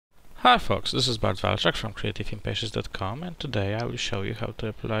Hi folks, this is Bart Walczak from creativeimpatience.com, and today I will show you how to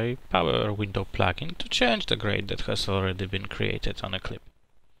apply Power Window plugin to change the grade that has already been created on a clip.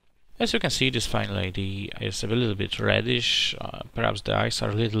 As you can see, this fine lady is a little bit reddish, perhaps the eyes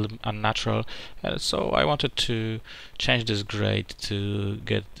are a little unnatural, so I wanted to change this grade to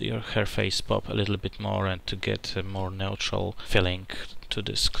get her face pop a little bit more and to get a more neutral feeling to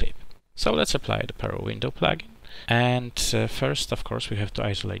this clip. So let's apply the Power Window plugin. And first, of course, we have to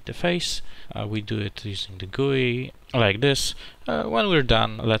isolate the face. We do it using the GUI like this. When we're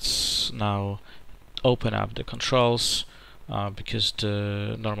done, let's now open up the controls because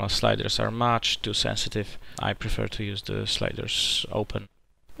the normal sliders are much too sensitive. I prefer to use the sliders open.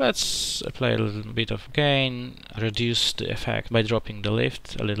 Let's apply a little bit of gain, reduce the effect by dropping the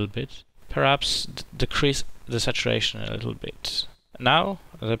lift a little bit, perhaps decrease the saturation a little bit. Now,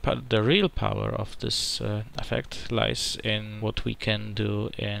 the real power of this effect lies in what we can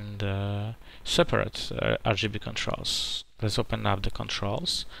do in the separate RGB controls. Let's open up the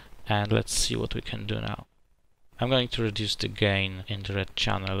controls and let's see what we can do now. I'm going to reduce the gain in the red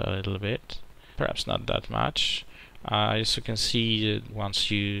channel a little bit, perhaps not that much. As you can see,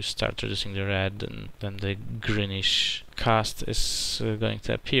 once you start reducing the red, then the greenish cast is going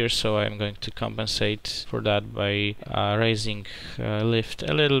to appear, so I'm going to compensate for that by raising lift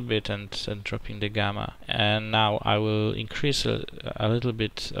a little bit and dropping the gamma. And now I will increase a little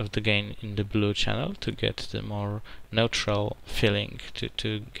bit of the gain in the blue channel to get the more neutral feeling,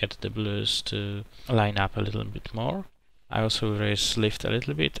 to get the blues to line up a little bit more. I also raise lift a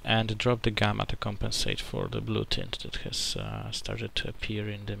little bit and drop the gamma to compensate for the blue tint that has started to appear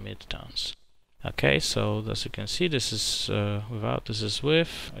in the midtones. Okay, so as you can see, this is without, this is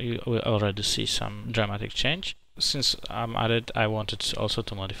with. You will already see some dramatic change. Since I'm at it, I wanted also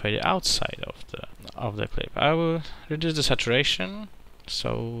to modify the outside of the clip. I will reduce the saturation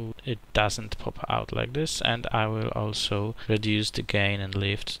so it doesn't pop out like this, and I will also reduce the gain and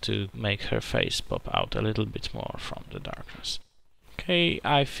lift to make her face pop out a little bit more from the darkness. Okay,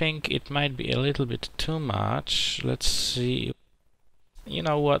 I think it might be a little bit too much. Let's see. You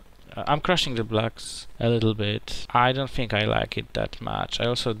know what? I'm crushing the blacks a little bit. I don't think I like it that much. I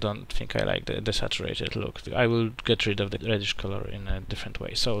also don't think I like the saturated look. I will get rid of the reddish color in a different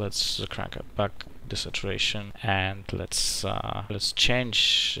way. So let's crank up back the saturation and let's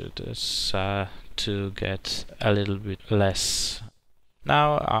change this to get a little bit less.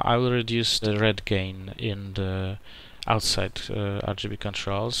 Now I will reduce the red gain in the outside RGB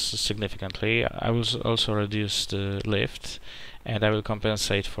controls significantly. I will also reduce the lift, and I will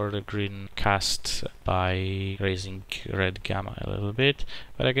compensate for the green cast by raising red gamma a little bit,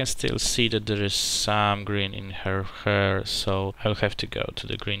 but I can still see that there is some green in her hair, so I'll have to go to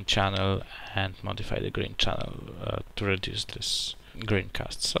the green channel and modify the green channel to reduce this green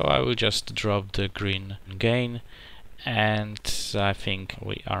cast. So I will just drop the green gain, and I think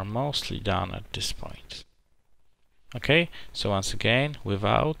we are mostly done at this point. Okay, so once again,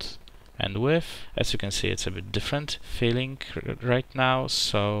 without and with. As you can see, it's a bit different feeling right now,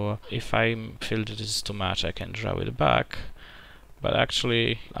 so if I feel that it's too much, I can draw it back, but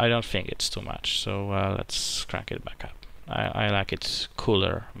actually I don't think it's too much, so let's crank it back up. I like it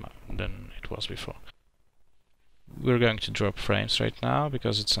cooler than it was before. We're going to drop frames right now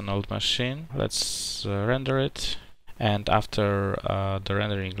because it's an old machine. Let's render it, and after the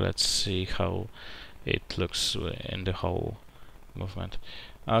rendering, let's see how it looks in the whole movement.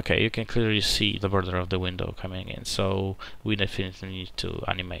 Okay, you can clearly see the border of the window coming in, so we definitely need to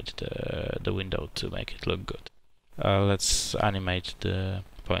animate the window to make it look good. Let's animate the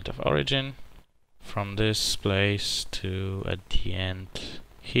point of origin from this place to at the end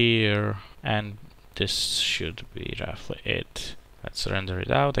here, and this should be roughly it. Let's render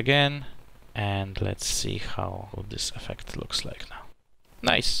it out again, and let's see how this effect looks like now.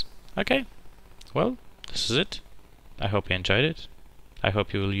 Nice! Okay, well, this is it. I hope you enjoyed it. I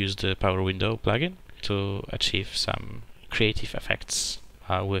hope you will use the Power Window plugin to achieve some creative effects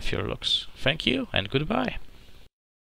with your looks. Thank you and goodbye.